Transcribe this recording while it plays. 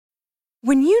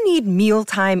When you need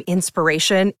mealtime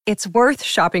inspiration, it's worth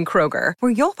shopping Kroger,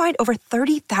 where you'll find over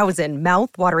 30,000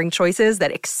 mouth-watering choices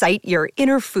that excite your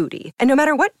inner foodie. And no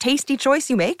matter what tasty choice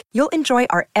you make, you'll enjoy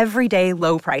our everyday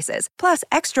low prices, plus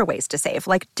extra ways to save,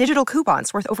 like digital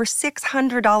coupons worth over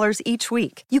 $600 each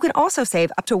week. You can also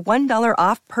save up to $1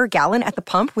 off per gallon at the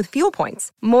pump with fuel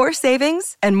points. More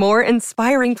savings and more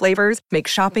inspiring flavors make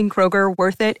shopping Kroger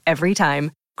worth it every time.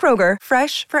 Kroger,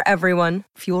 fresh for everyone.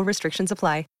 Fuel restrictions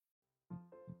apply.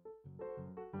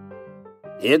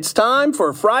 It's time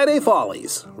for Friday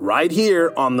Follies, right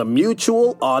here on the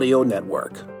Mutual Audio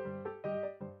Network.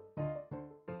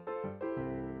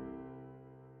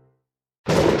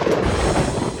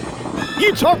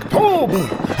 It's October,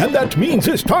 and that means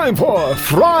it's time for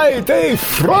Friday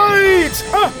Frights!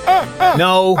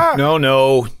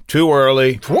 No. Too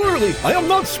early. Too early. I am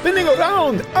not spinning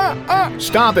around.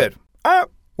 Stop it.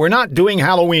 We're not doing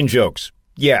Halloween jokes.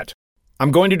 Yet. I'm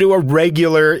going to do a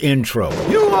regular intro.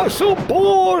 You are so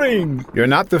boring. You're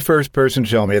not the first person to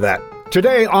tell me that.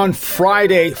 Today on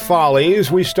Friday Follies,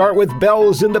 we start with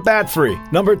Bells in the Bat Free,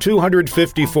 number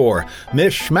 254.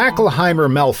 Miss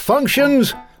Schmackelheimer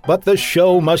malfunctions, but the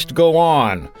show must go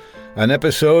on. An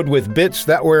episode with bits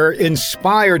that were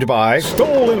inspired by...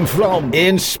 Stolen from...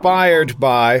 Inspired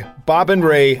by Bob and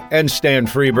Ray and Stan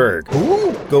Freberg.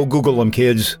 Who? Go Google them,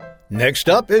 kids. Next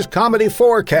up is Comedy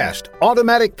Forecast,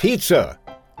 Automatic Pizza.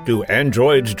 Do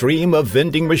androids dream of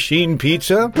vending machine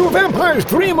pizza? Do vampires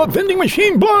dream of vending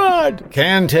machine blood?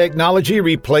 Can technology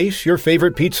replace your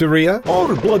favorite pizzeria?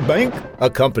 Or blood bank? A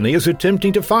company is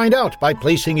attempting to find out by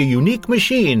placing a unique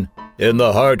machine in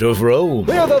the heart of Rome.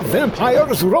 Where the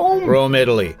vampires roam? Rome,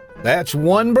 Italy. That's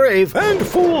one brave and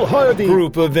foolhardy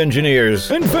group of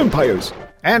engineers and vampires.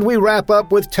 And we wrap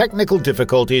up with Technical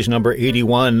Difficulties number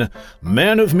 81,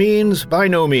 Man of Means by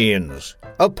No Means.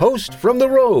 A post from the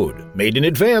road, made in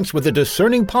advance with a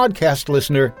discerning podcast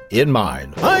listener in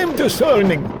mind. I'm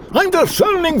discerning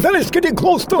that it's getting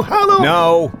close to Halloween.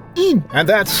 No. And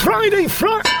that's Friday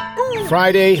Follies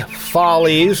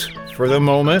for the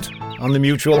moment on the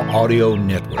Mutual Audio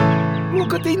Network.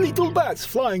 Look at the little bats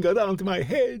flying around my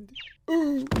head.